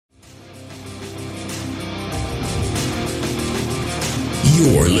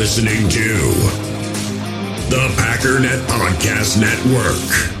You're listening to the Packernet Podcast Network.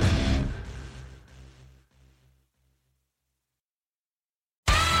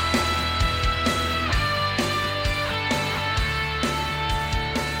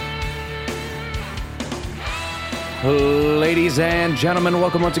 Ladies and gentlemen,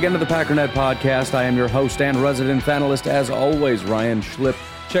 welcome once again to the Packernet Podcast. I am your host and resident analyst, as always, Ryan Schlip.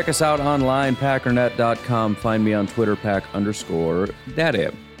 Check us out online, packernet.com. Find me on Twitter,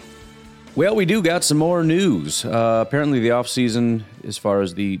 pack_daddy. Well, we do got some more news. Apparently the offseason, as far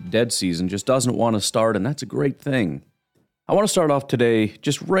as the dead season, just doesn't want to start, and that's a great thing. I want to start off today,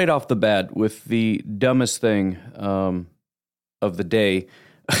 just right off the bat, with the dumbest thing of the day.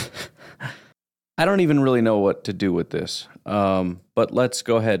 I don't even really know what to do with this, but let's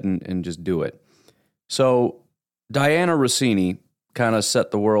go ahead and just do it. So, Diana Rossini kind of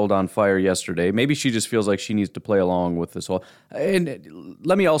set the world on fire yesterday. Maybe she just feels like she needs to play along with this whole... And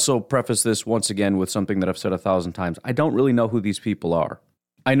let me also preface this once again with something that I've said 1,000 times. I don't really know who these people are.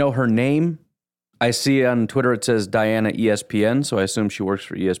 I know her name. I see on Twitter it says Diana ESPN, so I assume she works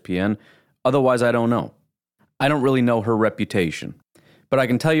for ESPN. Otherwise, I don't know. I don't really know her reputation. But I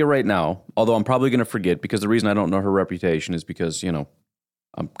can tell you right now, although I'm probably going to forget, because the reason I don't know her reputation is because, I'm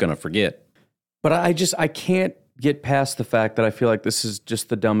going to forget. But I can't get past the fact that I feel like this is just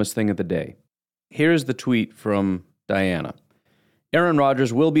the dumbest thing of the day. Here's the tweet from Diana. Aaron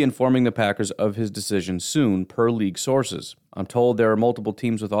Rodgers will be informing the Packers of his decision soon, per league sources. I'm told there are multiple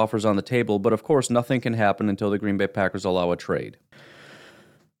teams with offers on the table, but of course nothing can happen until the Green Bay Packers allow a trade.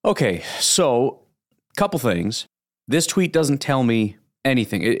 Okay, so, couple things. This tweet doesn't tell me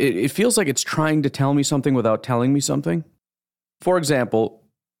anything. It feels like it's trying to tell me something without telling me something. For example,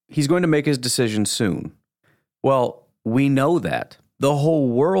 he's going to make his decision soon. Well, we know that. The whole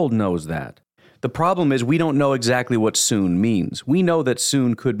world knows that. The problem is we don't know exactly what soon means. We know that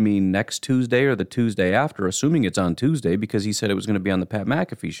soon could mean next Tuesday or the Tuesday after, assuming it's on Tuesday, because he said it was going to be on the Pat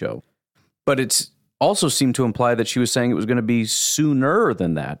McAfee show. But it's also seemed to imply that she was saying it was going to be sooner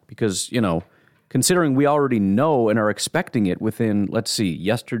than that, because, considering we already know and are expecting it within, let's see,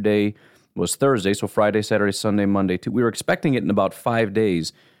 yesterday was Thursday, so Friday, Saturday, Sunday, Monday, too. We were expecting it in about 5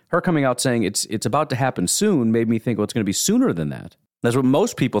 days. Her coming out saying it's about to happen soon made me think, well, it's going to be sooner than that. That's what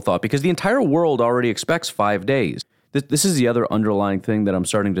most people thought, because the entire world already expects 5 days. This is the other underlying thing that I'm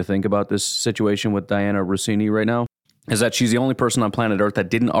starting to think about this situation with Diana Rossini right now, is that she's the only person on planet Earth that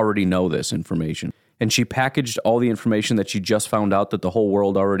didn't already know this information. And she packaged all the information that she just found out that the whole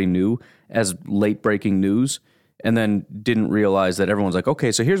world already knew as late-breaking news, and then didn't realize that everyone's like,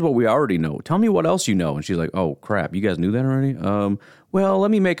 okay, so here's what we already know. Tell me what else you know. And she's like, oh, crap, you guys knew that already? Well,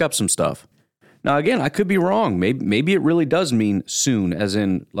 let me make up some stuff. Now, again, I could be wrong. Maybe it really does mean soon, as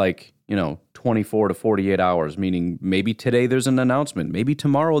in, 24 to 48 hours, meaning maybe today there's an announcement. Maybe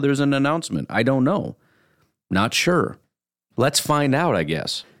tomorrow there's an announcement. I don't know. Not sure. Let's find out, I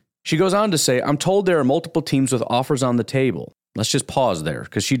guess. She goes on to say, I'm told there are multiple teams with offers on the table. Let's just pause there,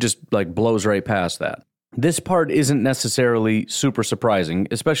 because she just blows right past that. This part isn't necessarily super surprising,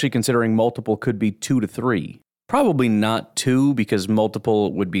 especially considering multiple could be 2 to 3. Probably not 2, because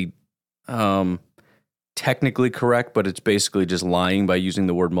multiple would be technically correct, but it's basically just lying by using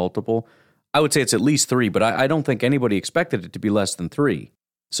the word multiple. I would say it's at least 3, but I don't think anybody expected it to be less than 3.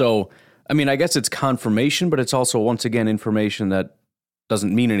 So, I guess it's confirmation, but it's also, once again, information that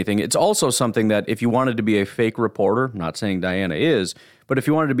doesn't mean anything. It's also something that if you wanted to be a fake reporter, not saying Diana is, but if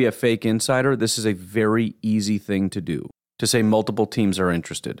you wanted to be a fake insider, this is a very easy thing to do, to say multiple teams are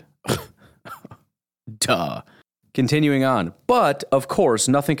interested. Duh. Continuing on. But, of course,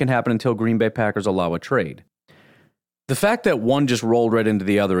 nothing can happen until Green Bay Packers allow a trade. The fact that one just rolled right into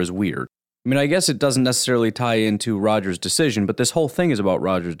the other is weird. I guess it doesn't necessarily tie into Rodgers' decision, but this whole thing is about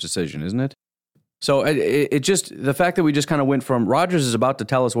Rodgers' decision, isn't it? So the fact that we just kind of went from Rodgers is about to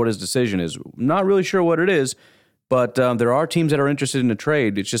tell us what his decision is. Not really sure what it is, but there are teams that are interested in a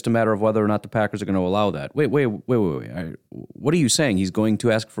trade. It's just a matter of whether or not the Packers are going to allow that. Wait. What are you saying? He's going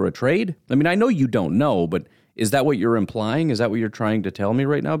to ask for a trade? I know you don't know, but is that what you're implying? Is that what you're trying to tell me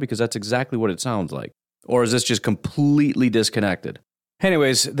right now? Because that's exactly what it sounds like. Or is this just completely disconnected?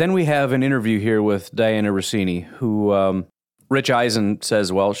 Anyways, then we have an interview here with Diana Rossini, who Rich Eisen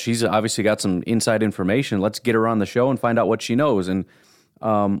says, well, she's obviously got some inside information. Let's get her on the show and find out what she knows. And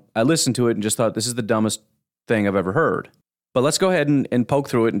I listened to it and just thought, this is the dumbest thing I've ever heard. But let's go ahead and poke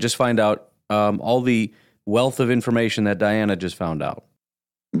through it and just find out all the wealth of information that Diana just found out.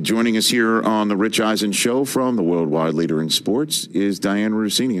 Joining us here on the Rich Eisen Show from the worldwide leader in sports is Diana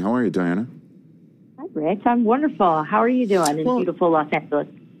Rossini. How are you, Diana? Hi, Rich. I'm wonderful. How are you doing in beautiful Los Angeles?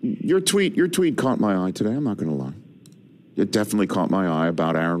 Your tweet caught my eye today. I'm not going to lie. it definitely caught my eye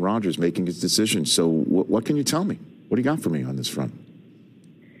about Aaron Rodgers making his decision. So what can you tell me? What do you got for me on this front?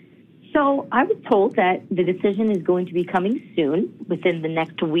 So I was told that the decision is going to be coming soon, within the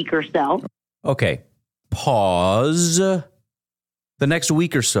next week or so. Okay, pause. The next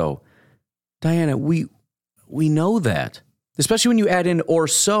week or so. Diana, we know that, especially when you add in or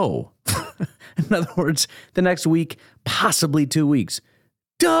so. In other words, the next week, possibly 2 weeks.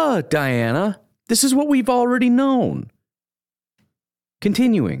 Duh, Diana. This is what we've already known.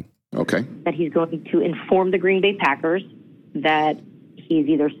 Continuing. Okay. That he's going to inform the Green Bay Packers that he's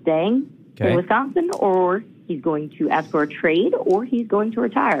either staying in Wisconsin, or he's going to ask for a trade, or he's going to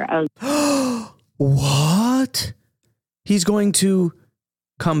retire. What? He's going to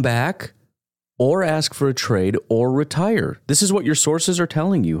come back or ask for a trade or retire. This is what your sources are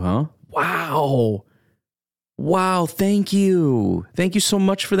telling you, huh? Wow. Wow, thank you. Thank you so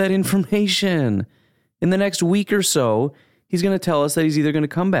much for that information. In the next week or so, he's going to tell us that he's either going to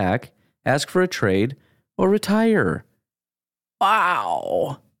come back, ask for a trade, or retire.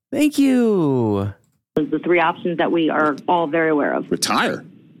 Wow. Thank you. The three options that we are all very aware of. Retire?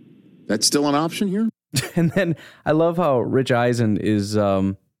 That's still an option here? And then I love how Rich Eisen is,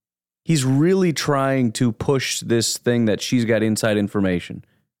 he's really trying to push this thing that she's got inside information,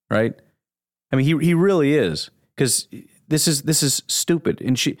 right? I mean, he really is, because this is stupid.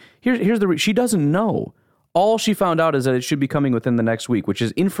 And she doesn't know. All she found out is that it should be coming within the next week, which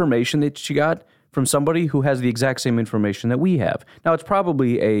is information that she got from somebody who has the exact same information that we have. Now, it's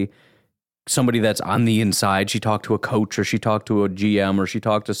probably somebody that's on the inside. She talked to a coach, or she talked to a GM, or she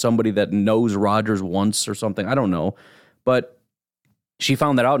talked to somebody that knows Rodgers once or something. I don't know. But she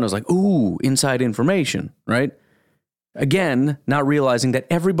found that out and was like, ooh, inside information, right? Again, not realizing that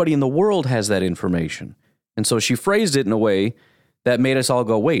everybody in the world has that information. And so she phrased it in a way that made us all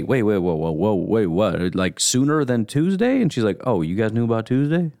go, wait, what? Like sooner than Tuesday? And she's like, oh, you guys knew about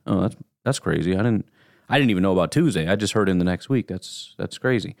Tuesday? Oh, that's crazy. I didn't even know about Tuesday. I just heard in the next week. That's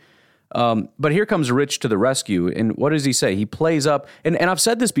crazy. But here comes Rich to the rescue. And what does he say? He plays up, and I've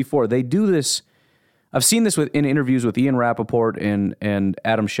said this before. They do this. I've seen this in interviews with Ian Rappaport and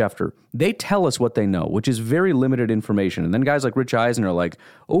Adam Schefter. They tell us what they know, which is very limited information. And then guys like Rich Eisen are like,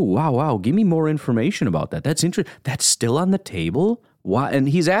 oh, wow, give me more information about that. That's interesting. That's still on the table? Why? And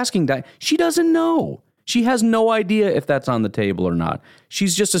he's asking, she doesn't know. She has no idea if that's on the table or not.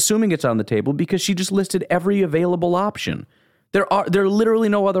 She's just assuming it's on the table because she just listed every available option. There are literally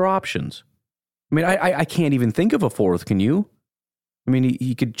no other options. I mean, I can't even think of a fourth. Can you? I mean,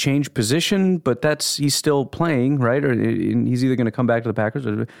 he could change position, but he's still playing, right? Or he's either going to come back to the Packers,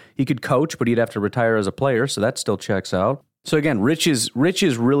 or he could coach, but he'd have to retire as a player, so that still checks out. So again, Rich is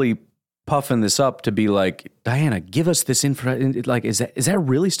really puffing this up to be like, Diana, give us this info. Like, is that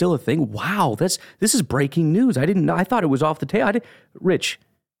really still a thing? Wow, this is breaking news. I didn't know. I thought it was off the table. Rich,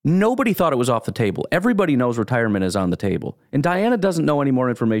 nobody thought it was off the table. Everybody knows retirement is on the table, and Diana doesn't know any more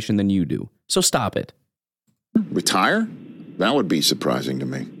information than you do. So stop it. Retire? That would be surprising to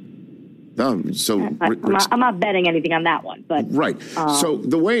me. No, so I'm not betting anything on that one, but right. So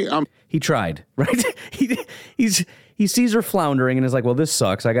the way he tried, right? He sees her floundering and is like, "Well, this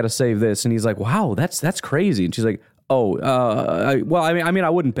sucks. I got to save this." And he's like, "Wow, that's crazy." And she's like, "Oh, well, I mean, I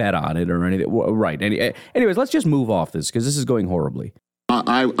wouldn't bet on it or anything." Right. Anyways, let's just move off this because this is going horribly.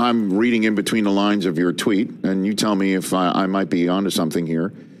 I'm reading in between the lines of your tweet, and you tell me if I might be onto something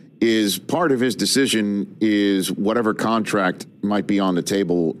here. Is part of his decision is whatever contract might be on the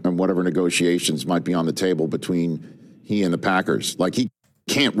table and whatever negotiations might be on the table between he and the Packers. Like, he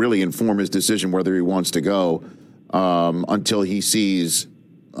can't really inform his decision whether he wants to go until he sees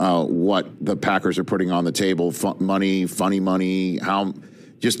what the Packers are putting on the table, funny money, how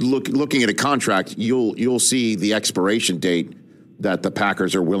just looking at a contract, you'll see the expiration date that the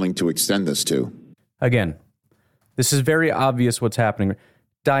Packers are willing to extend this to. Again, this is very obvious what's happening.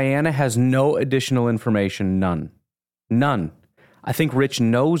 Diana has no additional information, none. I think Rich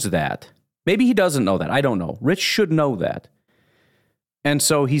knows that. Maybe he doesn't know that. I don't know. Rich should know that. And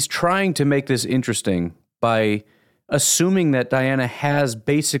so he's trying to make this interesting by assuming that Diana has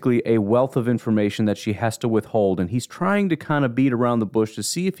basically a wealth of information that she has to withhold. And he's trying to kind of beat around the bush to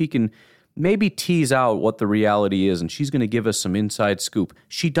see if he can maybe tease out what the reality is. And she's going to give us some inside scoop.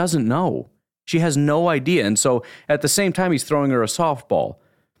 She doesn't know. She has no idea. And so at the same time, he's throwing her a softball.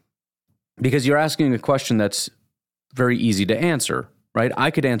 Because you're asking a question that's very easy to answer, right?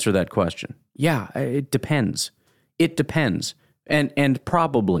 I could answer that question. Yeah, it depends. It depends. And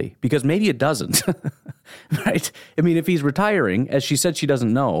probably, because maybe it doesn't, right? I mean, if he's retiring, as she said she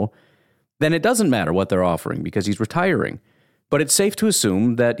doesn't know, then it doesn't matter what they're offering because he's retiring. But it's safe to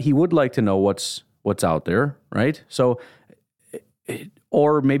assume that he would like to know what's out there, right? So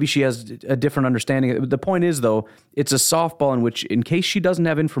or maybe she has a different understanding. The point is, though, it's a softball in which, in case she doesn't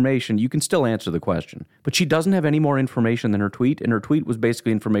have information, you can still answer the question. But she doesn't have any more information than her tweet, and her tweet was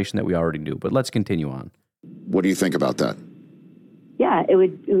basically information that we already knew. But let's continue on. What do you think about that? Yeah, it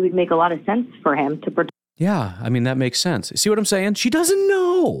would make a lot of sense for him to protect. Yeah, I mean, that makes sense. See what I'm saying? She doesn't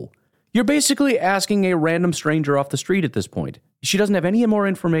know. You're basically asking a random stranger off the street at this point. She doesn't have any more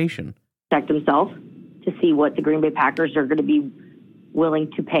information. Protect himself to see what the Green Bay Packers are going to be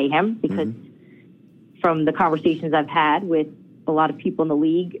willing to pay him, because from the conversations I've had with a lot of people in the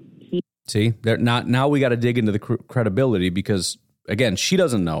league, See, they're not, now we got to dig into the credibility because, again, she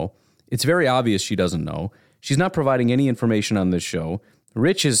doesn't know. It's very obvious she doesn't know. She's not providing any information on this show.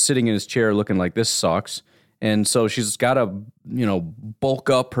 Rich is sitting in his chair looking like this sucks. And so she's got to, bulk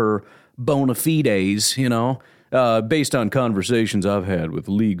up her bona fides, based on conversations I've had with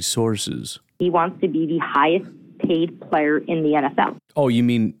league sources. He wants to be the highest paid player in the NFL. Oh, you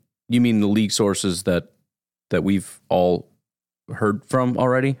mean the league sources that we've all heard from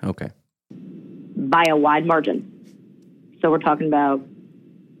already? Okay. By a wide margin. So we're talking about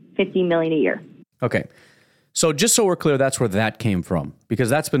 $50 million a year. Okay. So just so we're clear, that's where that came from, because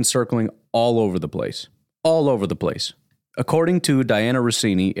that's been circling all over the place. All over the place. According to Diana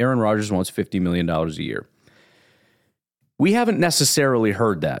Rossini, Aaron Rodgers wants $50 million a year. We haven't necessarily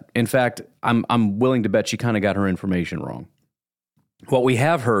heard that. In fact, I'm willing to bet she kind of got her information wrong. What we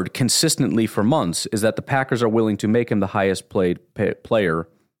have heard consistently for months is that the Packers are willing to make him the highest paid player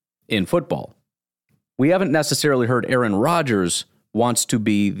in football. We haven't necessarily heard Aaron Rodgers wants to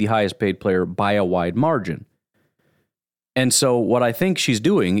be the highest paid player by a wide margin. And so what I think she's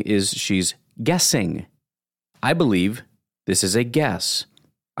doing is she's guessing. I believe this is a guess.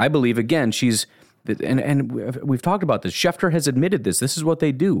 I believe, again, she's... And we've talked about this. Schefter has admitted this. This is what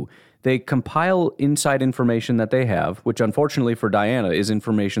they do. They compile inside information that they have, which unfortunately for Diana is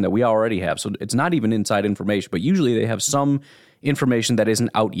information that we already have. So it's not even inside information, but usually they have some information that isn't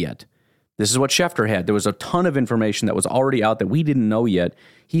out yet. This is what Schefter had. There was a ton of information that was already out that we didn't know yet.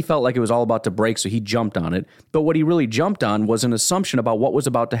 He felt like it was all about to break, so he jumped on it. But what he really jumped on was an assumption about what was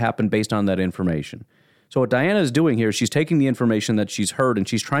about to happen based on that information. So what Diana is doing here, she's taking the information that she's heard and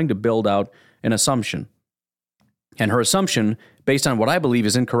she's trying to build out an assumption. And her assumption, based on what I believe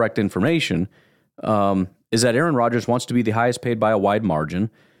is incorrect information, is that Aaron Rodgers wants to be the highest paid by a wide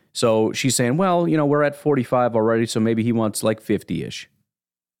margin. So she's saying, well, we're at 45 already, so maybe he wants like 50-ish.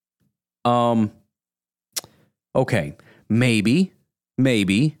 Okay, maybe.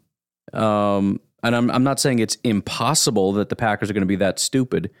 And I'm not saying it's impossible that the Packers are going to be that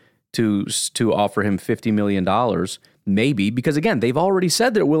stupid to offer him $50 million. Maybe, because again, they've already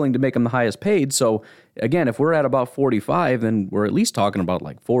said they're willing to make him the highest paid. So again, if we're at about 45, then we're at least talking about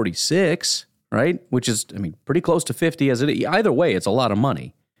like 46, right? Which is, pretty close to 50 as it. Either way, it's a lot of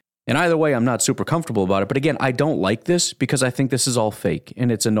money. And either way, I'm not super comfortable about it. But again, I don't like this because I think this is all fake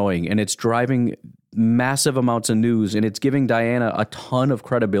and it's annoying and it's driving massive amounts of news and it's giving Diana a ton of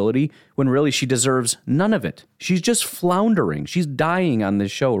credibility when really she deserves none of it. She's just floundering. She's dying on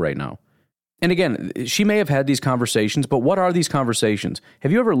this show right now. And again, she may have had these conversations, but what are these conversations?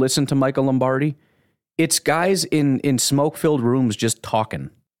 Have you ever listened to Michael Lombardi? It's guys in smoke-filled rooms just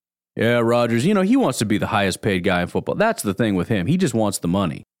talking. Yeah, Rodgers, he wants to be the highest paid guy in football. That's the thing with him. He just wants the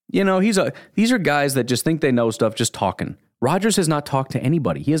money. These are guys that just think they know stuff just talking. Rodgers has not talked to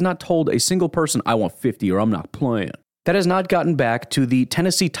anybody. He has not told a single person, I want 50 or I'm not playing. That has not gotten back to the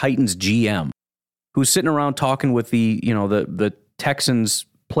Tennessee Titans GM, who's sitting around talking with the Texans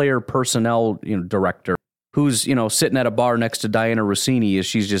player personnel director, who's sitting at a bar next to Diana Rossini as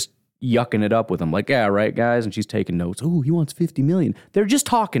she's just yucking it up with him. Like, yeah, right, guys? And she's taking notes. Oh, he wants $50 million. They're just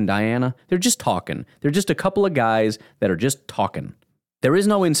talking, Diana. They're just talking. They're just a couple of guys that are just talking. There is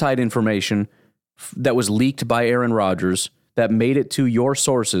no inside information that was leaked by Aaron Rodgers that made it to your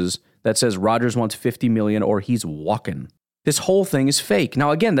sources that says Rodgers wants $50 million or he's walking. This whole thing is fake.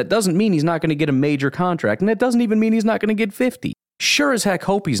 Now, again, that doesn't mean he's not going to get a major contract, and it doesn't even mean he's not going to get 50. Sure as heck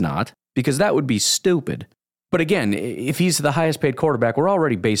hope he's not, because that would be stupid. But again, if he's the highest paid quarterback, we're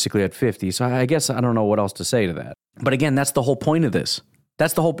already basically at 50, so I guess I don't know what else to say to that. But again, that's the whole point of this.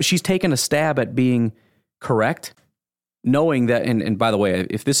 That's the whole. She's taken a stab at being correct, knowing that, and by the way,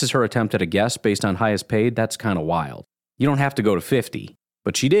 if this is her attempt at a guess based on highest paid, that's kind of wild. You don't have to go to 50,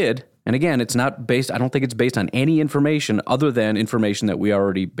 but she did. And again, it's not based, I don't think it's based on any information other than information that we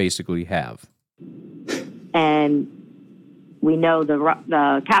already basically have. And we know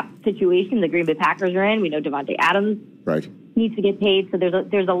the cap situation the Green Bay Packers are in. We know Devontae Adams needs to get paid. So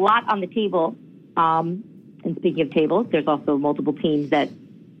there's a lot on the table. And speaking of tables, there's also multiple teams that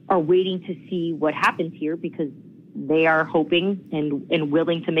are waiting to see what happens here because they are hoping and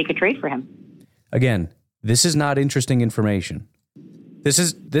willing to make a trade for him. Again, this is not interesting information. This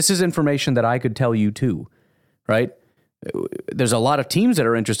is information that I could tell you too, right? There's a lot of teams that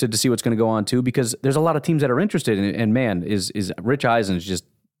are interested to see what's going to go on too, because there's a lot of teams that are interested in it. And man, is Rich Eisen's just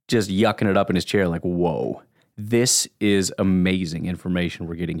yucking it up in his chair like, whoa, this is amazing information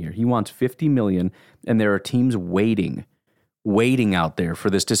we're getting here. He wants $50 million, and there are teams waiting out there for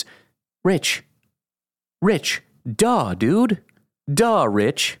this. Rich, duh, dude. Duh,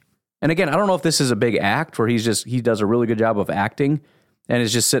 Rich. And again, I don't know if this is a big act where he does a really good job of acting and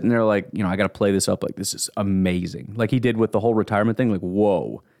is just sitting there like, I got to play this up like this is amazing. Like he did with the whole retirement thing. Like,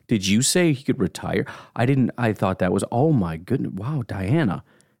 whoa, did you say he could retire? I thought that was, oh my goodness. Wow, Diana,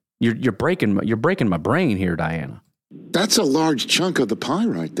 you're breaking my brain here, Diana. That's a large chunk of the pie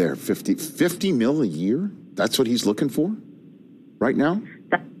right there. 50 mil a year. That's what he's looking for right now.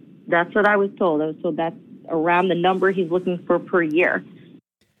 That's what I was told. That's around the number he's looking for per year.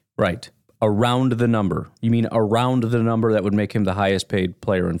 Right. Around the number. You mean around the number that would make him the highest paid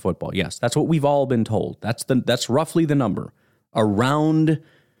player in football? Yes, that's what we've all been told. That's roughly the number. Around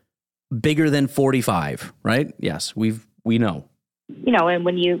bigger than 45, right? Yes, we know. And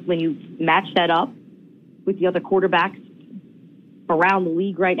when you match that up with the other quarterbacks around the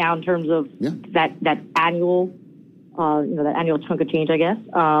league right now in terms of that annual that annual chunk of change, I guess.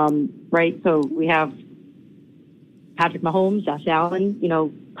 Right. So we have Patrick Mahomes, Josh Allen,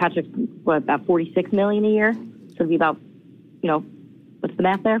 Patrick's about $46 million a year. So it'd be about, what's the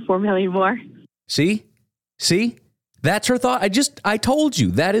math there? $4 million more. See, that's her thought. I told you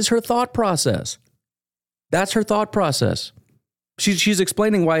that is her thought process. That's her thought process. She's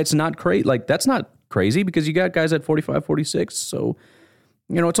explaining why it's not crazy. Like that's not crazy because you got guys at 45, 46. So,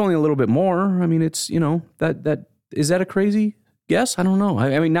 it's only a little bit more. I mean, it's, that is that a crazy guess? I don't know.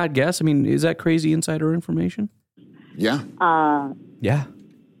 I mean, not guess. I mean, is that crazy insider information? Yeah. Yeah.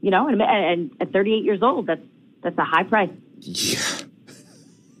 And at 38 years old, that's a high price. Yeah.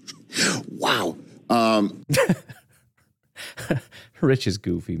 Wow. Rich is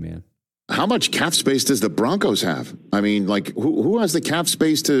goofy, man. How much cap space does the Broncos have? I mean, like, who has the cap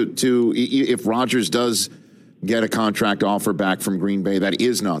space to if Rodgers does get a contract offer back from Green Bay that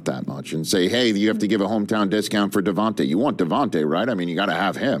is not that much and say, hey, you have to give a hometown discount for Devontae. You want Devontae, right? I mean, you got to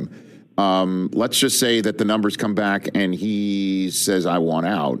have him. Let's just say that the numbers come back and he says, I want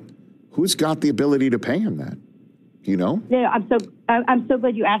out. Who's got the ability to pay him that? Yeah, I'm so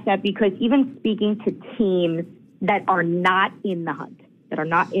glad you asked that because even speaking to teams that are not in the hunt, that are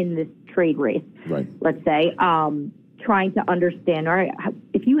not in this trade race, right? Let's say, trying to understand, all right,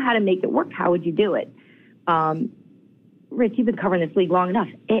 if you had to make it work, how would you do it? Rich, you've been covering this league long enough.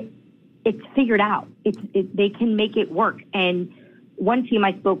 It's figured out. They can make it work. And one team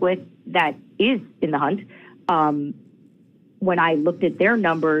I spoke with that is in the hunt, when I looked at their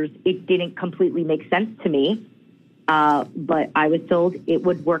numbers, it didn't completely make sense to me. But I was told it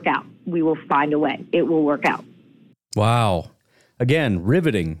would work out. We will find a way. It will work out. Wow. Again,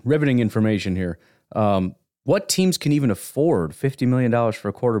 riveting information here. What teams can even afford $50 million for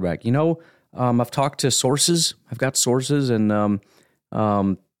a quarterback? I've talked to sources. I've got sources, and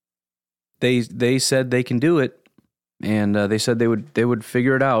they said they can do it, and they said they would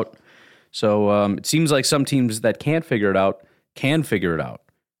figure it out. So it seems like some teams that can't figure it out can figure it out,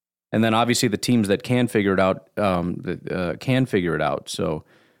 and then obviously the teams that can figure it out can figure it out. So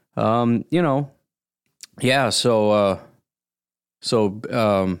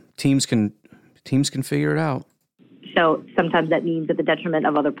teams can figure it out. So sometimes that means at the detriment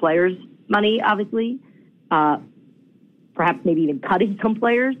of other players' money, obviously. Perhaps maybe even cutting some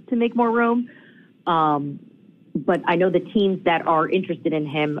players to make more room. But I know the teams that are interested in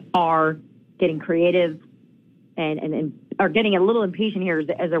him are getting creative and are getting a little impatient here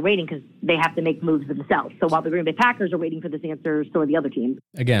as they're waiting because they have to make moves themselves. So while the Green Bay Packers are waiting for this answer, so are the other teams.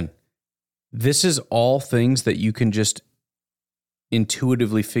 Again, this is all things that you can just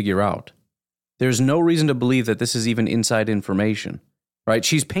intuitively figure out. There's no reason to believe that this is even inside information, right?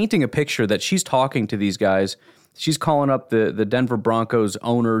 She's painting a picture that she's talking to these guys. She's calling up the Denver Broncos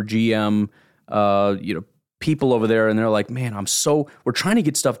owner, GM, people over there, and they're like, man, we're trying to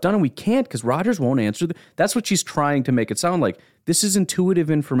get stuff done, and we can't because Rodgers won't answer. That's what she's trying to make it sound like. This is intuitive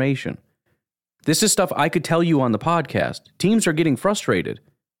information. This is stuff I could tell you on the podcast. Teams are getting frustrated.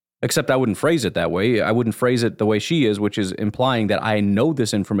 Except I wouldn't phrase it that way. I wouldn't phrase it the way she is, which is implying that I know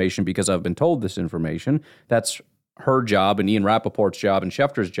this information because I've been told this information. That's her job and Ian Rappaport's job and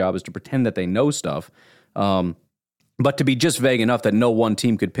Schefter's job is to pretend that they know stuff. But to be just vague enough that no one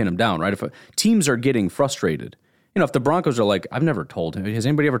team could pin him down, right? If teams are getting frustrated, if the Broncos are like, I've never told him. Has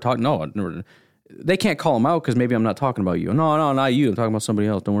anybody ever talked? No. they can't call him out because maybe I'm not talking about you. No, not you. I'm talking about somebody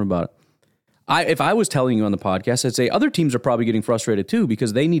else. Don't worry about it. If I was telling you on the podcast, I'd say other teams are probably getting frustrated too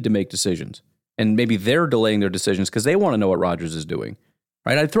because they need to make decisions. And maybe they're delaying their decisions because they want to know what Rodgers is doing.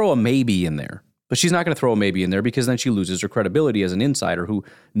 Right? I'd throw a maybe in there. But she's not going to throw a maybe in there because then she loses her credibility as an insider who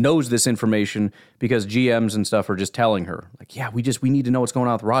knows this information because GMs and stuff are just telling her, like, yeah, we need to know what's going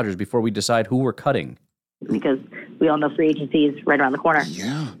on with Rodgers before we decide who we're cutting. Because we all know free agency is right around the corner.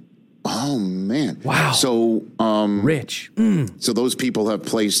 Yeah. Oh, man. Wow. So, Rich. So those people have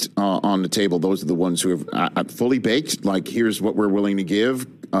placed on the table, those are the ones who have fully baked, like, here's what we're willing to give,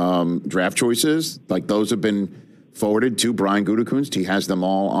 draft choices. Like, those have been forwarded to Brian Gutekunst. He has them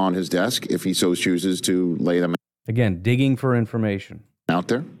all on his desk if he so chooses to lay them again, digging for information out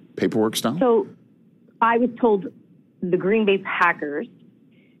there, paperwork style. So I was told the Green Bay Packers,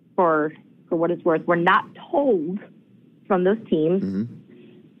 for what it's worth, were not told from those teams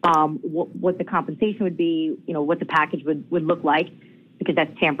what the compensation would be, what the package would look like, because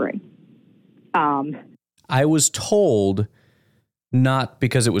that's tampering. I was told not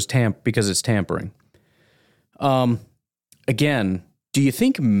because it was because it's tampering. Again, do you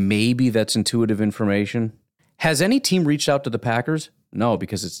think maybe that's intuitive information? Has any team reached out to the Packers? No,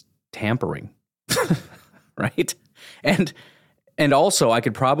 because it's tampering, right? And also, I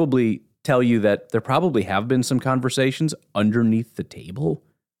could probably tell you that there probably have been some conversations underneath the table,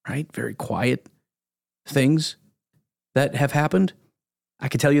 right? Very quiet things that have happened. I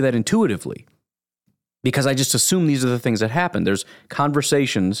could tell you that intuitively because I just assume these are the things that happen. There's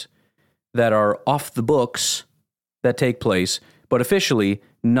conversations that are off the books that take place, but officially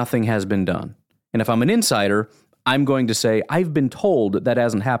nothing has been done. And if I'm an insider, I'm going to say, I've been told that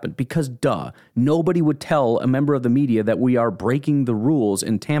hasn't happened because, nobody would tell a member of the media that we are breaking the rules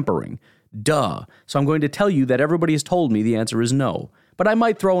and tampering. So I'm going to tell you that everybody has told me the answer is no. But I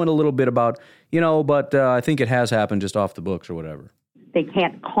might throw in a little bit about, but I think it has happened just off the books or whatever. They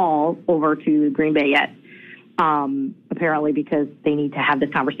can't call over to Green Bay yet, apparently because they need to have this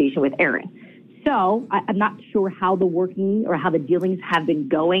conversation with Aaron. So I'm not sure how the working or how the dealings have been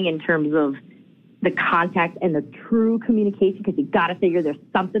going in terms of the contact and the true communication, because you got to figure there's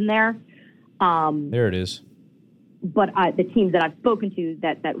something there. There it is. But the teams that I've spoken to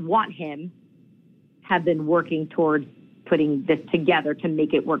that want him have been working towards putting this together to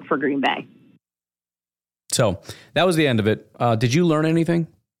make it work for Green Bay. So that was the end of it. Did you learn anything?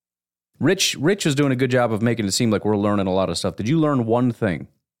 Rich is doing a good job of making it seem like we're learning a lot of stuff. Did you learn one thing?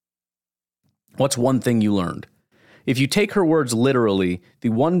 What's one thing you learned? If you take her words literally, the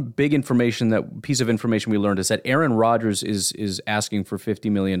one big piece of information we learned is that Aaron Rodgers is asking for $50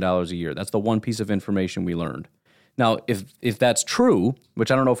 million a year. That's the one piece of information we learned. Now, if that's true,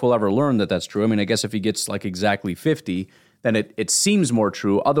 which I don't know if we'll ever learn that that's true. I mean, I guess if he gets like exactly 50, then it seems more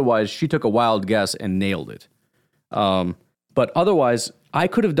true. Otherwise, she took a wild guess and nailed it. But otherwise, I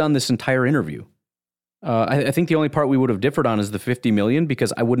could have done this entire interview. I think the only part we would have differed on is the $50 million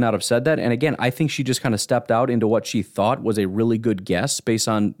because I would not have said that. And again, I think she just kind of stepped out into what she thought was a really good guess based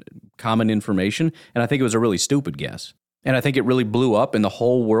on common information. And I think it was a really stupid guess. And I think it really blew up and the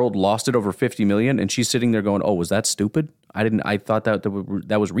whole world lost it over $50 million. And she's sitting there going, oh, was that stupid? I thought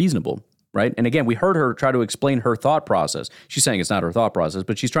that was reasonable. Right. And again, we heard her try to explain her thought process. She's saying it's not her thought process,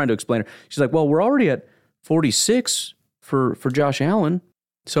 but she's trying to explain it. She's like, well, we're already at 46 for Josh Allen.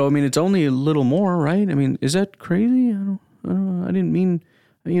 So, I mean, it's only a little more, right? I mean, is that crazy? I don't know. I didn't mean,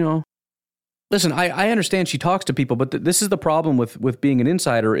 Listen, I understand she talks to people, but this is the problem with being an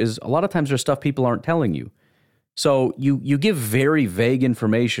insider is a lot of times there's stuff people aren't telling you. So you give very vague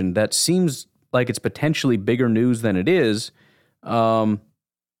information that seems like it's potentially bigger news than it is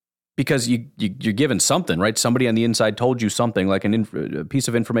because you're given something, right? Somebody on the inside told you something, like a piece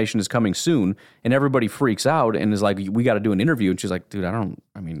of information is coming soon, and everybody freaks out and is like, we got to do an interview. And she's like, dude,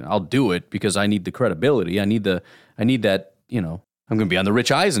 I'll do it because I need the credibility. I need that, I'm going to be on the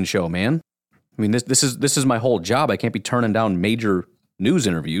Rich Eisen show, man. I mean, this is my whole job. I can't be turning down major news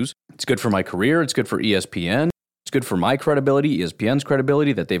interviews. It's good for my career. It's good for ESPN. It's good for my credibility, ESPN's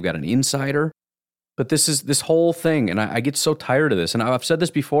credibility, that they've got an insider. But this whole thing, and I get so tired of this. And I've said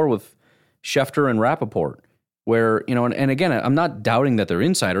this before with Schefter and Rappaport, where, and again, I'm not doubting that they're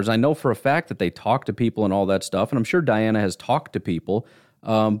insiders. I know for a fact that they talk to people and all that stuff. And I'm sure Diana has talked to people.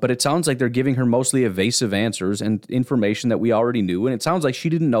 But it sounds like they're giving her mostly evasive answers and information that we already knew. And it sounds like she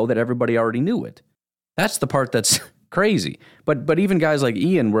didn't know that everybody already knew it. That's the part that's crazy. But even guys like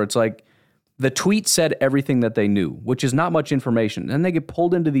Ian, where it's like the tweet said everything that they knew, which is not much information. And they get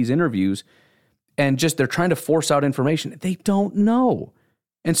pulled into these interviews and they're trying to force out information they don't know.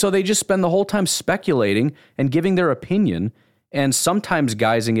 And so they just spend the whole time speculating and giving their opinion. and sometimes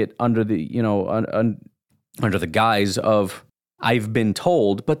guising it under the, under the guise of I've been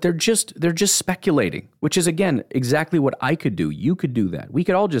told, but they're just speculating, which is, again, exactly what I could do. You could do that. We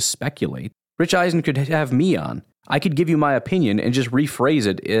could all just speculate. Rich Eisen could have me on. I could give you my opinion and just rephrase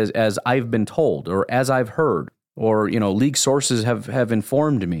it as I've been told, or as I've heard, or, league sources have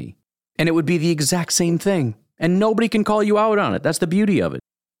informed me. And it would be the exact same thing. And nobody can call you out on it. That's the beauty of it.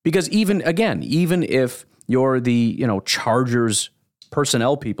 Because even if you're the, Chargers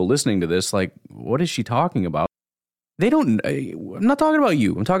personnel people listening to this, like, what is she talking about? I'm not talking about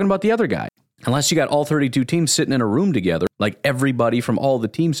you. I'm talking about the other guy. Unless you got all 32 teams sitting in a room together, like everybody from all the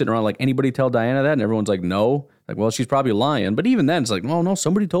teams sitting around, like, anybody tell Diana that? And everyone's like, no. Like, well, she's probably lying. But even then, it's like, no,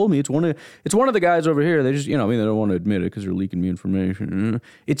 somebody told me. It's one of the guys over here. They just, they don't want to admit it because they're leaking me information.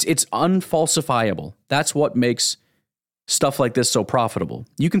 It's unfalsifiable. That's what makes stuff like this so profitable.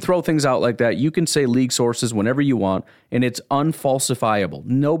 You can throw things out like that. You can say league sources whenever you want, and it's unfalsifiable.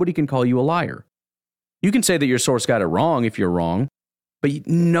 Nobody can call you a liar. You can say that your source got it wrong if you're wrong, but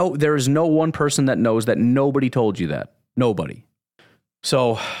there is no one person that knows that nobody told you that. Nobody.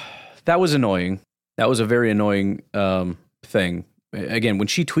 So that was annoying. That was a very annoying thing. Again, when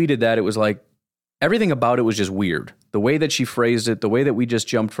she tweeted that, it was like everything about it was just weird. The way that she phrased it, the way that we just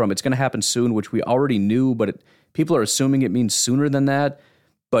jumped from it's going to happen soon, which we already knew, but people are assuming it means sooner than that.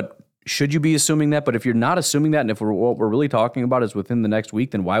 But should you be assuming that? But if you're not assuming that, and if what we're really talking about is within the next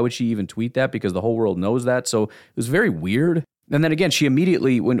week, then why would she even tweet that? Because the whole world knows that. So it was very weird. And then again, she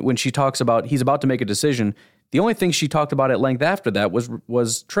immediately, when she talks about he's about to make a decision, the only thing she talked about at length after that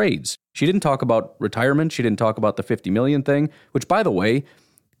was trades. She didn't talk about retirement. She didn't talk about the $50 million thing, which, by the way,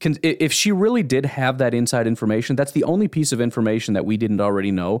 if she really did have that inside information, that's the only piece of information that we didn't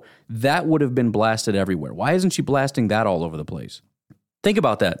already know. That would have been blasted everywhere. Why isn't she blasting that all over the place? Think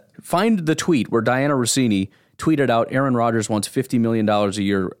about that. Find the tweet where Diana Rossini tweeted out Aaron Rodgers wants $50 million a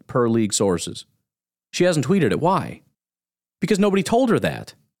year per league sources. She hasn't tweeted it. Why? Because nobody told her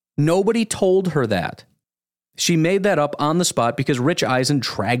that. Nobody told her that. She made that up on the spot because Rich Eisen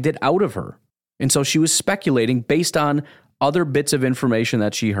dragged it out of her. And so she was speculating based on other bits of information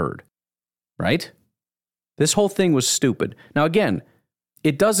that she heard. Right? This whole thing was stupid. Now, again,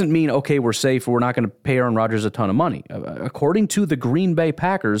 it doesn't mean, okay, we're safe, we're not going to pay Aaron Rodgers a ton of money. According to the Green Bay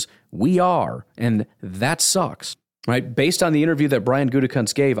Packers, we are, and that sucks. Right? Based on the interview that Brian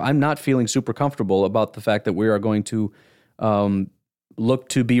Gutekunst gave, I'm not feeling super comfortable about the fact that we are going to look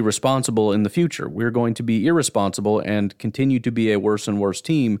to be responsible in the future. We're going to be irresponsible and continue to be a worse and worse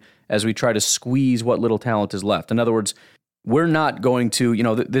team as we try to squeeze what little talent is left. In other words, we're not going to,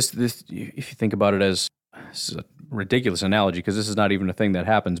 this if you think about it as this is a ridiculous analogy because this is not even a thing that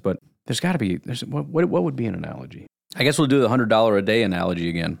happens, but there's got to be, what would be an analogy? I guess we'll do the $100 a day analogy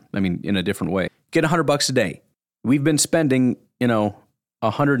again. I mean, in a different way. Get $100 a day. We've been spending, $110,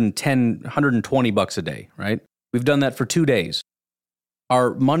 $120 a day, right? We've done that for 2 days.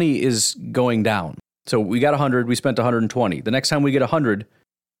 Our money is going down. So we got 100, we spent 120. The next time we get 100,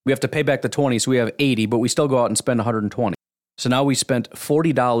 we have to pay back the 20, so we have 80, but we still go out and spend 120. So now we spent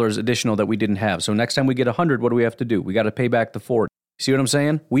 $40 additional that we didn't have. So next time we get 100, what do we have to do? We got to pay back the 40. See what I'm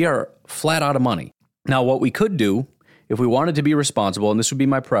saying? We are flat out of money. Now, what we could do, if we wanted to be responsible, and this would be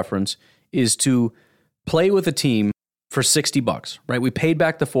my preference, is to play with a team for $60, right? We paid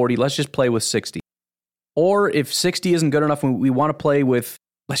back the 40, let's just play with 60. Or if 60 isn't good enough, we want to play with,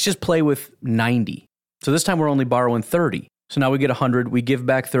 let's just play with 90. So this time we're only borrowing 30. So now we get 100, we give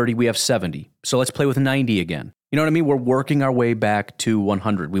back 30, we have 70. So let's play with 90 again. You know what I mean? We're working our way back to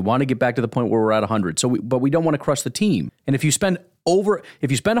 100. We want to get back to the point where we're at 100. But we don't want to crush the team. And if you spend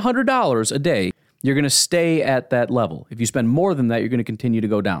 $100 a day, you're going to stay at that level. If you spend more than that, you're going to continue to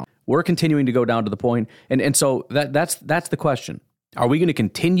go down. We're continuing to go down to the point. And so that's the question. Are we going to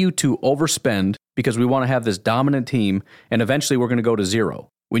continue to overspend because we want to have this dominant team, and eventually we're going to go to zero?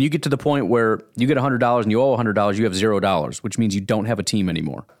 When you get to the point where you get $100 and you owe $100, you have $0, which means you don't have a team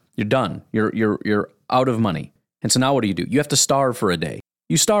anymore. You're done. You're out of money. And so now what do? You have to starve for a day.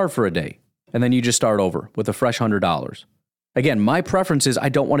 You starve for a day, and then you just start over with a fresh $100. Again, my preference is I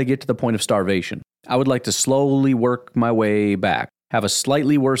don't want to get to the point of starvation. I would like to slowly work my way back, have a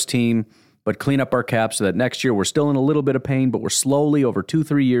slightly worse team, but clean up our cap so that next year we're still in a little bit of pain, but we're slowly over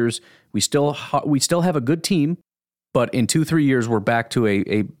 2-3 years. We still have a good team, but in 2-3 years we're back to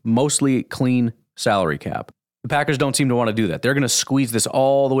a mostly clean salary cap. The Packers don't seem to want to do that. They're going to squeeze this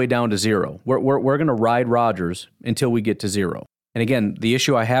all the way down to zero. We're going to ride Rodgers until we get to zero. And again, the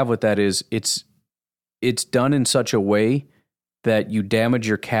issue I have with that is it's done in such a way that you damage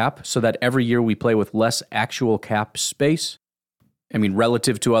your cap so that every year we play with less actual cap space. I mean,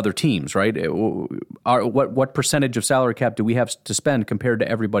 relative to other teams, right? What percentage of salary cap do we have to spend compared to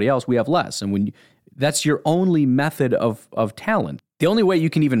everybody else? We have less. And that's your only method of talent. The only way you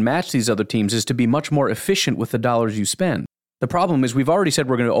can even match these other teams is to be much more efficient with the dollars you spend. The problem is we've already said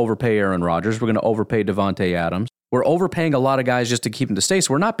we're going to overpay Aaron Rodgers. We're going to overpay Davante Adams. We're overpaying a lot of guys just to keep them to stay.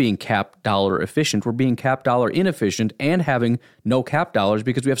 So we're not being cap dollar efficient. We're being cap dollar inefficient and having no cap dollars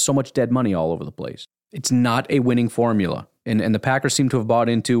because we have so much dead money all over the place. It's not a winning formula. And the Packers seem to have bought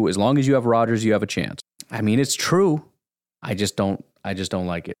into, as long as you have Rodgers, you have a chance. I mean, it's true. I just don't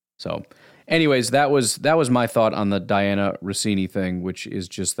like it. So anyways, that was my thought on the Diana Rossini thing, which is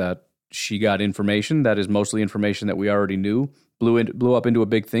just that she got information that is mostly information that we already knew, blew up into a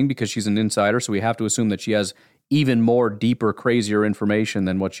big thing because she's an insider. So we have to assume that she has even more deeper, crazier information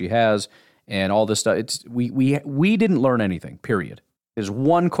than what she has, and all this stuff. We didn't learn anything, period. There's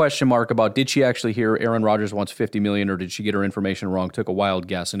one question mark about, did she actually hear Aaron Rodgers wants $50 million, or did she get her information wrong, took a wild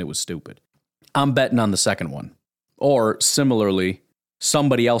guess, and it was stupid? I'm betting on the second one. Or similarly,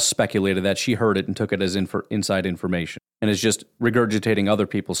 somebody else speculated that she heard it and took it as inside information and is just regurgitating other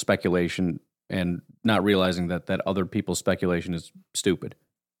people's speculation and not realizing that other people's speculation is stupid.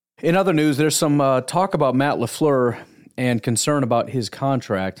 In other news, there's some talk about Matt LaFleur and concern about his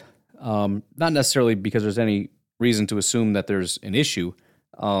contract. Not necessarily because there's any reason to assume that there's an issue,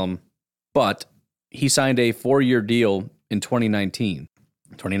 but he signed a 4-year deal in 2019,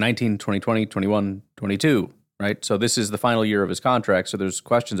 2020, 21, 22, right? So this is the final year of his contract, so there's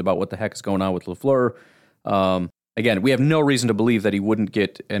questions about what the heck is going on with LaFleur. Again, we have no reason to believe that he wouldn't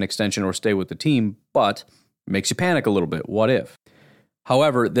get an extension or stay with the team, but it makes you panic a little bit. What if?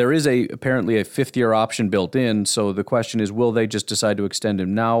 However, there is apparently a 5th-year option built in, so the question is, will they just decide to extend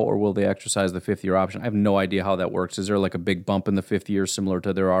him now, or will they exercise the 5th-year option? I have no idea how that works. Is there like a big bump in the 5th year similar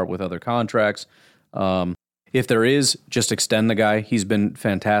to there are with other contracts? If there is, just extend the guy. He's been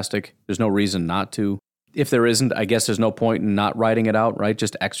fantastic. There's no reason not to. If there isn't, I guess there's no point in not writing it out, right?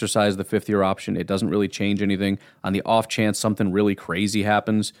 Just exercise the 5th-year option. It doesn't really change anything. On the off chance something really crazy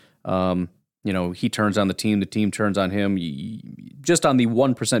happens, he turns on the team turns on him. Just on the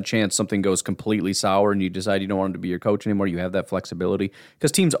 1% chance something goes completely sour and you decide you don't want him to be your coach anymore, you have that flexibility.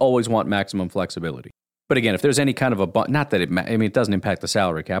 Because teams always want maximum flexibility. But again, if there's any kind of a bump, not that it doesn't impact the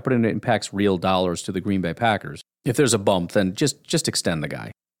salary cap, but it impacts real dollars to the Green Bay Packers. If there's a bump, then just extend the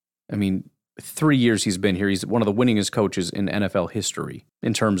guy. I mean, 3 years he's been here. He's one of the winningest coaches in NFL history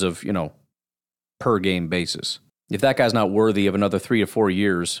in terms of, per game basis. If that guy's not worthy of another 3 to 4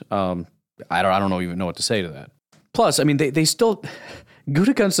 years, I don't even know what to say to that. Plus, I mean, they still,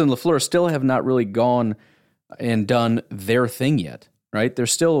 Gutekunst and LaFleur still have not really gone and done their thing yet, right? They're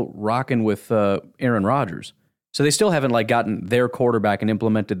still rocking with Aaron Rodgers. So they still haven't gotten their quarterback and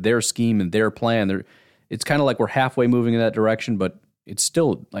implemented their scheme and their plan. It's kind of like we're halfway moving in that direction, but it's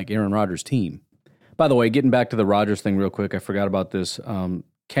still like Aaron Rodgers' team. By the way, getting back to the Rodgers thing real quick, I forgot about this.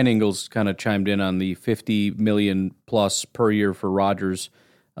 Ken Ingalls kind of chimed in on the $50 million plus per year for Rodgers.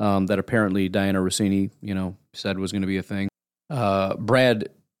 That apparently Diana Rossini, said was going to be a thing. Brad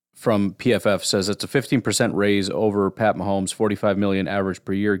from PFF says it's a 15% raise over Pat Mahomes, $45 million average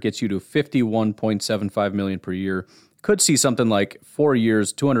per year, gets you to $51.75 million per year. Could see something like 4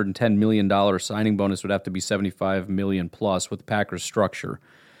 years, $210 million signing bonus would have to be $75 million plus with the Packers structure.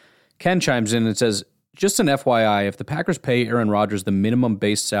 Ken chimes in and says, just an FYI, if the Packers pay Aaron Rodgers the minimum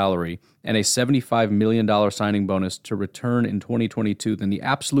base salary and a $75 million signing bonus to return in 2022, then the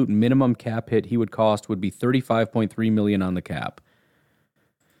absolute minimum cap hit he would cost would be $35.3 million on the cap.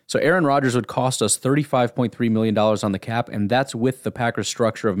 So Aaron Rodgers would cost us $35.3 million on the cap, and that's with the Packers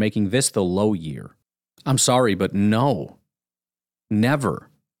structure of making this the low year. I'm sorry, but no. Never.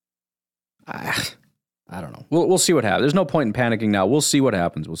 I don't know. We'll see what happens. There's no point in panicking now. We'll see what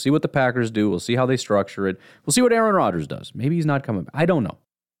happens. We'll see what the Packers do. We'll see how they structure it. We'll see what Aaron Rodgers does. Maybe he's not coming back. I don't know.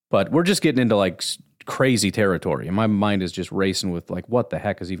 But we're just getting into crazy territory. And my mind is just racing with what the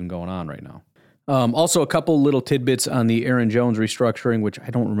heck is even going on right now. Also, a couple little tidbits on the Aaron Jones restructuring, which I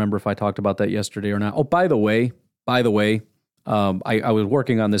don't remember if I talked about that yesterday or not. Oh, by the way, I was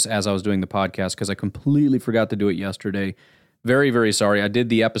working on this as I was doing the podcast because I completely forgot to do it yesterday. Very, very sorry. I did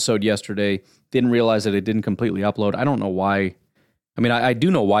the episode yesterday. Didn't realize that it didn't completely upload. I don't know why. I mean, I do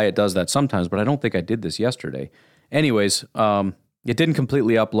know why it does that sometimes, but I don't think I did this yesterday. Anyways, it didn't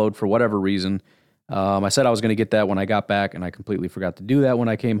completely upload for whatever reason. I said I was going to get that when I got back, and I completely forgot to do that when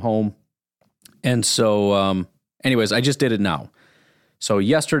I came home. And so, anyways, I just did it now. So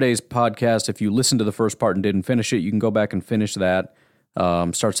yesterday's podcast, if you listened to the first part and didn't finish it, you can go back and finish that.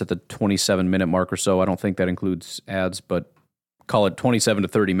 Starts at the 27-minute mark or so. I don't think that includes ads, but call it 27 to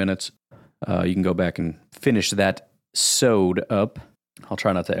 30 minutes. You can go back and finish that sewed up. I'll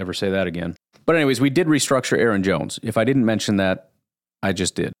try not to ever say that again. But anyways, we did restructure Aaron Jones. If I didn't mention that, I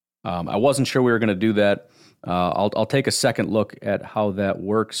just did. I wasn't sure we were going to do that. I'll take a second look at how that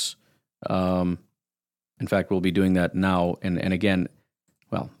works. In fact, we'll be doing that now. And again,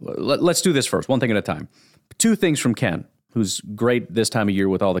 well, let's do this first, one thing at a time. 2 things from Ken, who's great this time of year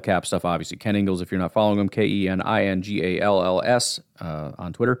with all the cap stuff, obviously. Ken Ingalls, if you're not following him, KENINGALLS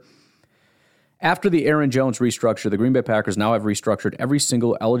on Twitter. After the Aaron Jones restructure, the Green Bay Packers now have restructured every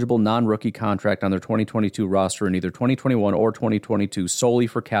single eligible non-rookie contract on their 2022 roster in either 2021 or 2022 solely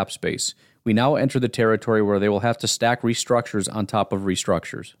for cap space. We now enter the territory where they will have to stack restructures on top of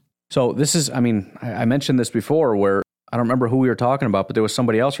restructures. So this is, I mentioned this before where I don't remember who we were talking about, but there was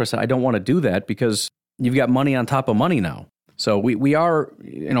somebody else where I said, I don't want to do that because you've got money on top of money now. So we are,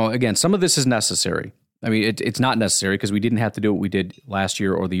 again, some of this is necessary. I mean, it's not necessary because we didn't have to do what we did last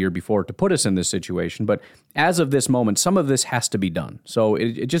year or the year before to put us in this situation. But as of this moment, some of this has to be done. So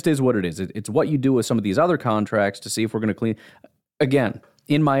it just is what it is. It's what you do with some of these other contracts to see if we're going to clean. Again,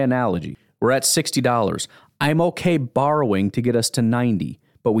 in my analogy, we're at $60. I'm okay borrowing to get us to $90,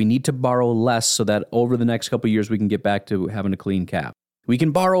 but we need to borrow less so that over the next couple of years we can get back to having a clean cap. We can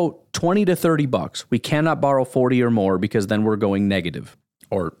borrow $20 to $30. We cannot borrow 40 or more because then we're going negative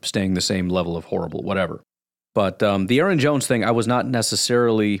or staying the same level of horrible, whatever. But the Aaron Jones thing, I was not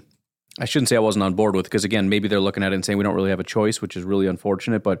necessarily, I shouldn't say I wasn't on board with, because again, maybe they're looking at it and saying we don't really have a choice, which is really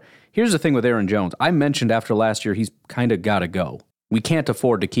unfortunate. But here's the thing with Aaron Jones. I mentioned after last year, he's kind of got to go. We can't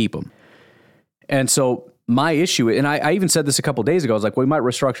afford to keep him. And so my issue, and I even said this a couple days ago, I was like, well, we might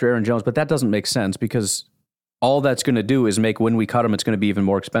restructure Aaron Jones, but that doesn't make sense because all that's going to do is make when we cut him, it's going to be even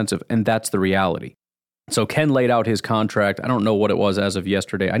more expensive. And that's the reality. So Ken laid out his contract. I don't know what it was as of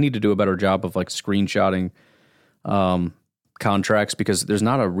yesterday. I need to do a better job of like screenshotting contracts because there's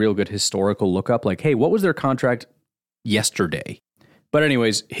not a real good historical lookup. Like, hey, what was their contract yesterday? But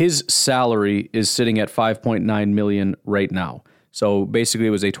anyways, his salary is sitting at $5.9 million right now. So basically,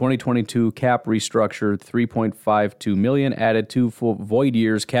 it was a 2022 cap restructure, $3.52 million, added 2 full void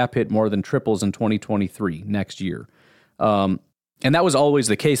years, cap hit more than triples in 2023 next year. And that was always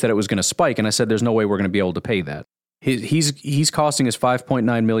the case, that it was going to spike. And I said, there's no way we're going to be able to pay that. He's costing us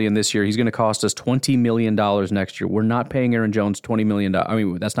 $5.9 million this year. He's going to cost us $20 million next year. We're not paying Aaron Jones $20 million. I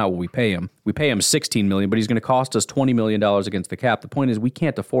mean, that's not what we pay him. We pay him $16 million, but he's going to cost us $20 million against the cap. The point is, we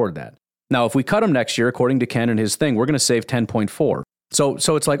can't afford that. Now, if we cut him next year, according to Ken and his thing, we're going to save 10.4. So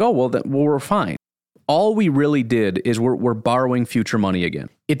it's like, well, we're fine. All we really did is we're borrowing future money again.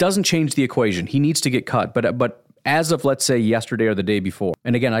 It doesn't change the equation. He needs to get cut. But as of, let's say, yesterday or the day before,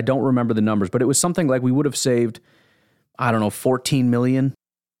 and again, I don't remember the numbers, but it was something like we would have saved, I don't know, 14 million,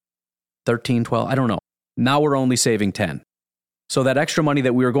 13, 12, I don't know. Now we're only saving 10. So that extra money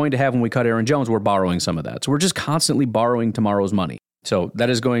that we were going to have when we cut Aaron Jones, we're borrowing some of that. So we're just constantly borrowing tomorrow's money. So that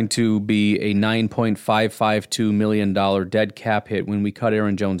is going to be a $9.552 million dead cap hit when we cut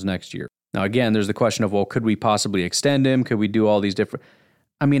Aaron Jones next year. Now, again, there's the question of, well, could we possibly extend him? Could we do all these different...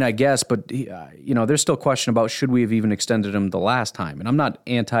 I mean, I guess, but, there's still a question about should we have even extended him the last time? And I'm not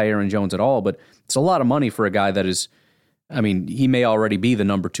anti-Aaron Jones at all, but it's a lot of money for a guy that is... I mean, he may already be the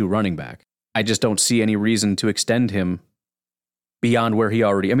number 2 running back. I just don't see any reason to extend him beyond where he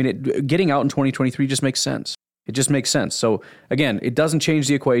already... I mean, getting out in 2023 just makes sense. It just makes sense. So, again, it doesn't change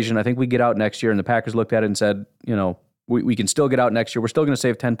the equation. I think we get out next year, and the Packers looked at it and said, we can still get out next year. We're still going to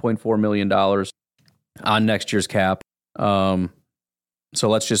save $10.4 million on next year's cap. So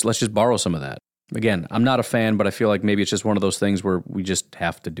let's just borrow some of that. Again, I'm not a fan, but I feel like maybe it's just one of those things where we just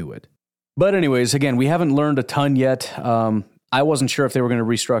have to do it. But anyways, again, we haven't learned a ton yet. I wasn't sure if they were going to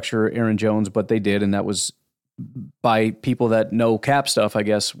restructure Aaron Jones, but they did, and that was by people that know cap stuff, I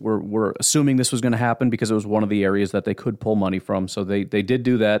guess. We're assuming this was going to happen because it was one of the areas that they could pull money from. So they did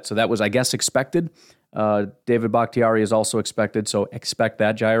do that. So that was, I guess, expected. David Bakhtiari is also expected, so expect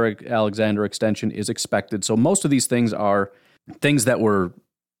that. Jair Alexander extension is expected. So most of these things are things that were,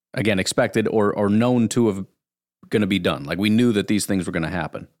 again, expected or known to have going to be done. Like, we knew that these things were going to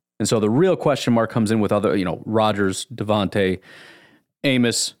happen. And so the real question mark comes in with other, Rodgers, Devontae,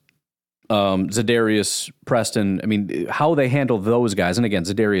 Amos, Zadarius, Preston. I mean, how they handle those guys. And again,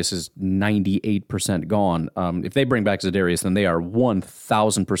 Zadarius is 98% gone. If they bring back Zadarius, then they are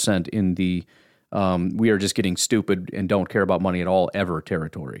 1,000% in the we are just getting stupid and don't care about money at all ever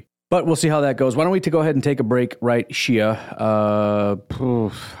territory. But we'll see how that goes. Why don't we go ahead and take a break, right, Shia?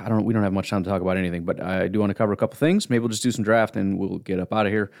 We don't have much time to talk about anything, but I do want to cover a couple things. Maybe we'll just do some draft and we'll get up out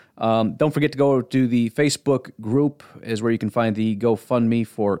of here. Don't forget to go to the Facebook group, is where you can find the GoFundMe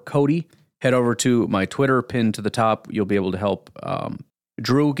for Cody. Head over to my Twitter, pinned to the top. You'll be able to help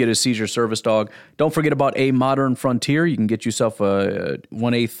Drew, get his seizure service dog. Don't forget about A Modern Frontier. You can get yourself a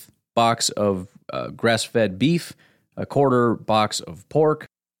 1/8 box of grass-fed beef, a quarter box of pork,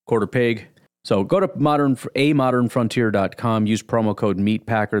 quarter pig. So go to amodernfrontier.com. Use promo code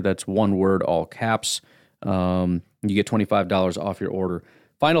MEATPACKER. That's one word, all caps. You get $25 off your order.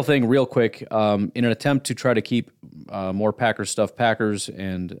 Final thing, real quick, in an attempt to try to keep more Packer stuff Packers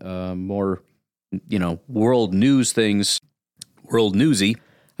and more, world news things, world newsy,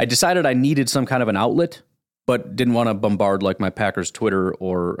 I decided I needed some kind of an outlet, but didn't want to bombard like my Packers Twitter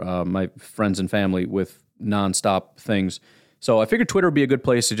or my friends and family with nonstop things. So I figured Twitter would be a good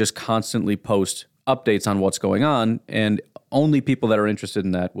place to just constantly post updates on what's going on, and only people that are interested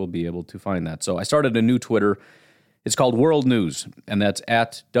in that will be able to find that. So I started a new Twitter. It's called World News, and that's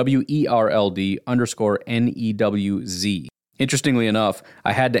at WERLD_NEWZ. Interestingly enough,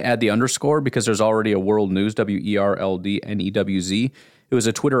 I had to add the underscore because there's already a World News, WERLDNEWZ. It was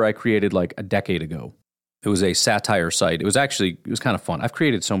a Twitter I created like a decade ago. It was a satire site. It was kind of fun. I've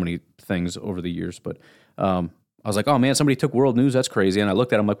created so many things over the years, but I was like, oh man, somebody took World News. That's crazy. And I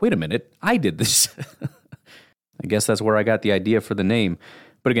looked at it, I'm like, wait a minute, I did this. I guess that's where I got the idea for the name.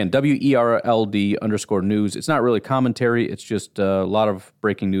 But again, WERLD_news. It's not really commentary. It's just a lot of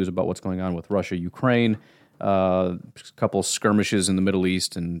breaking news about what's going on with Russia, Ukraine, a couple skirmishes in the Middle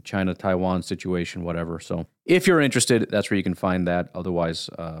East and China-Taiwan situation, whatever. So if you're interested, that's where you can find that. Otherwise,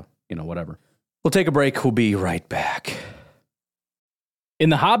 whatever. We'll take a break. We'll be right back.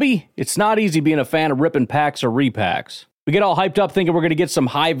 In the hobby, it's not easy being a fan of ripping packs or repacks. We get all hyped up thinking we're going to get some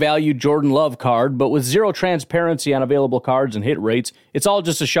high-value Jordan Love card, but with zero transparency on available cards and hit rates, it's all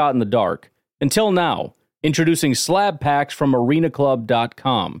just a shot in the dark. Until now, introducing slab packs from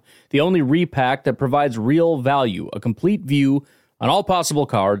arenaclub.com, the only repack that provides real value, a complete view on all possible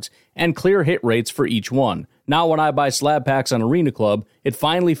cards, and clear hit rates for each one. Now when I buy slab packs on Arena Club, it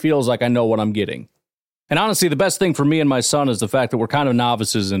finally feels like I know what I'm getting. And honestly, the best thing for me and my son is the fact that we're kind of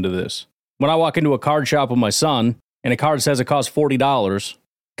novices into this. When I walk into a card shop with my son, and a card says it costs $40,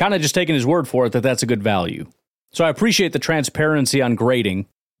 kind of just taking his word for it that that's a good value. So I appreciate the transparency on grading,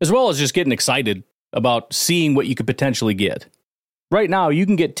 as well as just getting excited about seeing what you could potentially get. Right now, you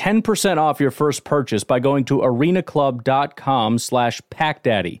can get 10% off your first purchase by going to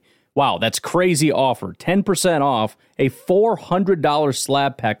arenaclub.com/packdaddy. Wow, that's crazy offer. 10% off a $400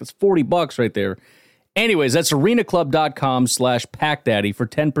 slab pack. That's $40 right there. Anyways, that's arenaclub.com/packdaddy for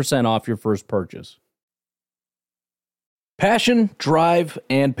 10% off your first purchase. Passion, drive,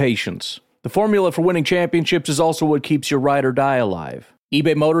 and patience. The formula for winning championships is also what keeps your ride or die alive.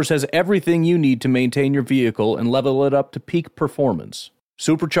 eBay Motors has everything you need to maintain your vehicle and level it up to peak performance.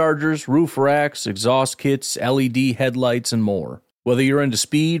 Superchargers, roof racks, exhaust kits, LED headlights, and more. Whether you're into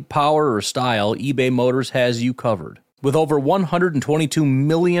speed, power, or style, eBay Motors has you covered. With over 122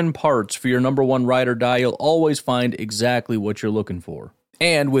 million parts for your number one ride or die, you'll always find exactly what you're looking for.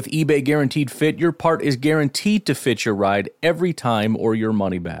 And with eBay Guaranteed Fit, your part is guaranteed to fit your ride every time or your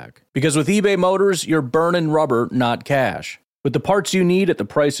money back. Because with eBay Motors, you're burning rubber, not cash. With the parts you need at the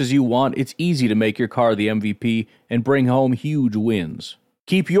prices you want, it's easy to make your car the MVP and bring home huge wins.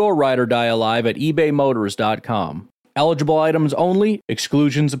 Keep your ride or die alive at ebaymotors.com. Eligible items only,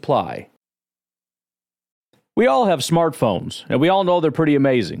 exclusions apply. We all have smartphones, and we all know they're pretty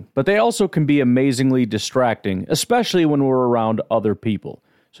amazing, but they also can be amazingly distracting, especially when we're around other people.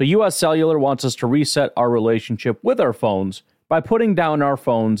 So US Cellular wants us to reset our relationship with our phones by putting down our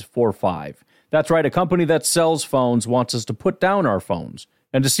phones for $5. That's right, a company that sells phones wants us to put down our phones.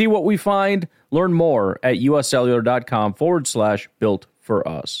 And to see what we find, learn more at uscellular.com/built for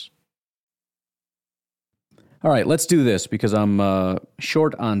us. All right, let's do this because I'm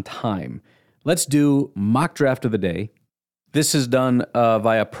short on time. Let's do mock draft of the day. This is done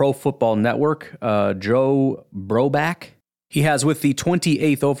via Pro Football Network. Joe Broback. He has with the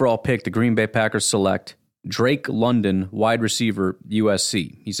 28th overall pick, the Green Bay Packers select Drake London, wide receiver,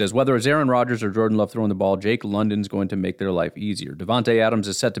 USC. He says, whether it's Aaron Rodgers or Jordan Love throwing the ball, Jake London's going to make their life easier. Devontae Adams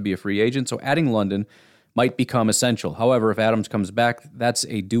is set to be a free agent, so adding London might become essential. However, if Adams comes back, that's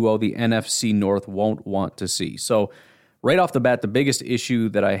a duo the NFC North won't want to see. So right off the bat, the biggest issue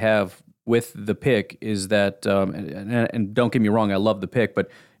that I have with the pick is that, and don't get me wrong, I love the pick, but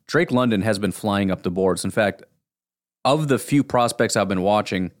Drake London has been flying up the boards. In fact, of the few prospects I've been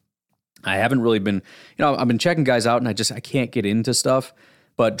watching, I haven't really been, I've been checking guys out, and I can't get into stuff.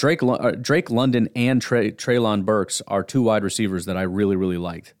 But Drake London and Treylon Burks are two wide receivers that I really, really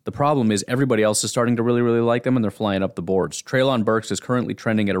liked. The problem is everybody else is starting to really, really like them, and they're flying up the boards. Treylon Burks is currently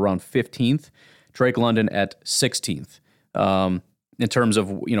trending at around 15th, Drake London at 16th. In terms of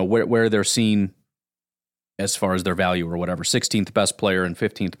where they're seen as far as their value or whatever, 16th best player and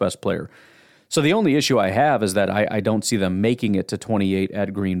 15th best player. So the only issue I have is that I don't see them making it to 28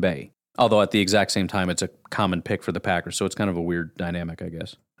 at Green Bay. Although at the exact same time, it's a common pick for the Packers, so it's kind of a weird dynamic, I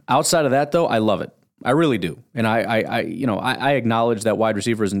guess. Outside of that, though, I love it. I really do. And I acknowledge that wide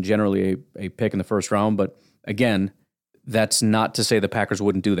receiver isn't generally a pick in the first round, but again, that's not to say the Packers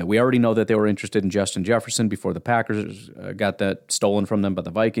wouldn't do that. We already know that they were interested in Justin Jefferson before the Packers got that stolen from them by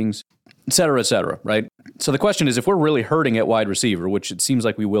the Vikings, et cetera, right? So the question is, if we're really hurting at wide receiver, which it seems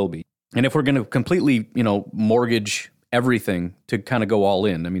like we will be, and if we're going to completely, mortgage everything to kind of go all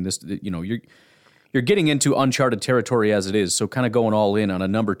in, I mean, this, you're getting into uncharted territory as it is, so kind of going all in on a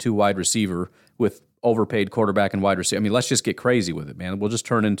number 2 wide receiver with overpaid quarterback and wide receiver. I mean, let's just get crazy with it, man. We'll just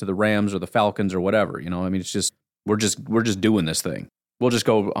turn into the Rams or the Falcons or whatever, I mean, it's just, we're just doing this thing. We'll just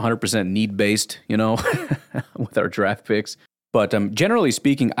go 100% need-based, with our draft picks. But generally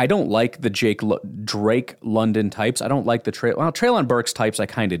speaking, I don't like the Drake London types. I don't like the Treylon Burks types. I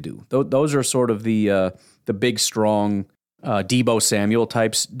kind of do. Those are sort of the big, strong Deebo Samuel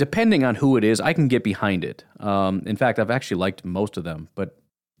types. Depending on who it is, I can get behind it. In fact, I've actually liked most of them. But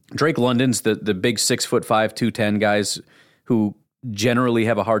Drake London's the big 6'5", 210 guys who generally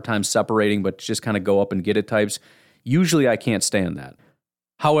have a hard time separating, but just kind of go up and get it types. Usually, I can't stand that.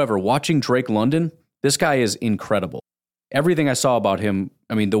 However, watching Drake London, this guy is incredible. Everything I saw about him,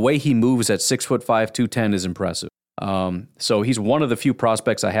 I mean, the way he moves at 6'5", 210 is impressive. So he's one of the few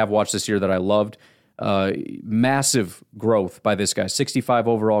prospects I have watched this year that I loved. Massive growth by this guy. 65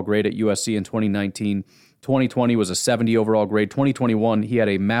 overall grade at USC in 2019. 2020 was a 70 overall grade. 2021, he had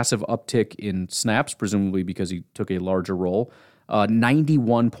a massive uptick in snaps, presumably because he took a larger role.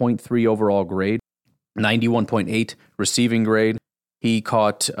 91.3 overall grade. 91.8 receiving grade. He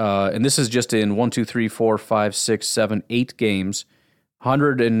caught, and this is just in 8 games,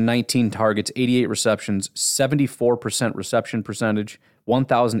 119 targets, 88 receptions, 74% reception percentage,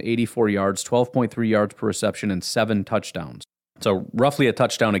 1,084 yards, 12.3 yards per reception, and 7 touchdowns. So roughly a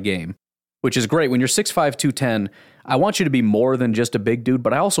touchdown a game, which is great. When you're 6'5", 210, I want you to be more than just a big dude,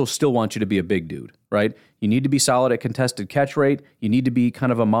 but I also still want you to be a big dude, right? You need to be solid at contested catch rate. You need to be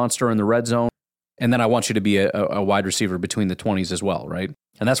kind of a monster in the red zone. And then I want you to be a wide receiver between the 20s as well, right?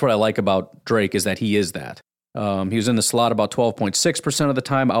 And that's what I like about Drake is that he is that. He was in the slot about 12.6% of the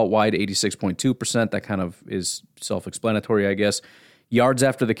time, out wide 86.2%. That kind of is self-explanatory, I guess. Yards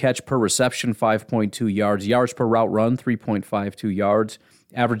after the catch per reception, 5.2 yards. Yards per route run, 3.52 yards.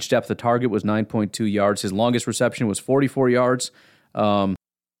 Average depth of target was 9.2 yards. His longest reception was 44 yards.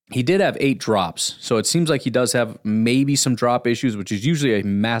 He did have 8 drops, so it seems like he does have maybe some drop issues, which is usually a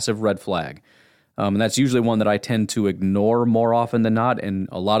massive red flag. And that's usually one that I tend to ignore more often than not. And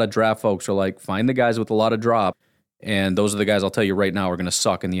a lot of draft folks are like, find the guys with a lot of drop. And those are the guys I'll tell you right now are going to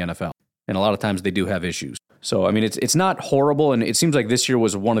suck in the NFL. And a lot of times they do have issues. So, I mean, it's not horrible. And it seems like this year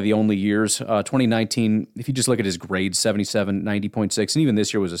was one of the only years. 2019, if you just look at his grades, 77, 90.6. And even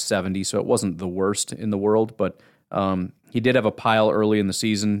this year was a 70. So it wasn't the worst in the world. But he did have a pile early in the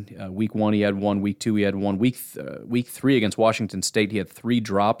season. Week 1, he had 1. Week 2, he had 1. Week 3 against Washington State, he had 3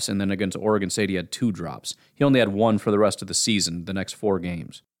 drops. And then against Oregon State, he had 2 drops. He only had 1 for the rest of the season, the next 4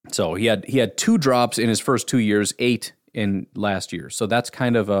 games. So he had 2 drops in his first 2 years, 8 in last year. So that's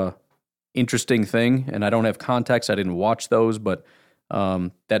kind of a interesting thing. And I don't have context. I didn't watch those, but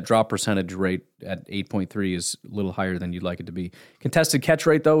that drop percentage rate at 8.3 is a little higher than you'd like it to be. Contested catch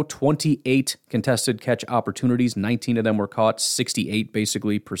rate, though, 28 contested catch opportunities. 19 of them were caught, 68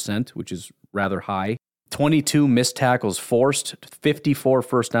 basically %, which is rather high. 22 missed tackles forced, 54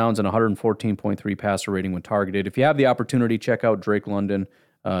 first downs, and 114.3 passer rating when targeted. If you have the opportunity, check out Drake London.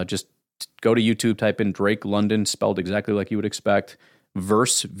 Just go to YouTube, type in Drake London, spelled exactly like you would expect.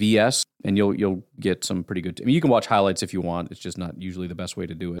 Verse VS, and you'll get some pretty good. I mean, you can watch highlights if you want. It's just not usually the best way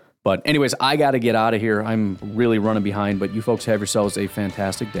to do it. But anyways, I got to get out of here. I'm really running behind, but you folks have yourselves a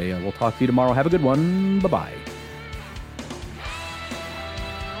fantastic day. I will talk to you tomorrow. Have a good one. Bye-bye.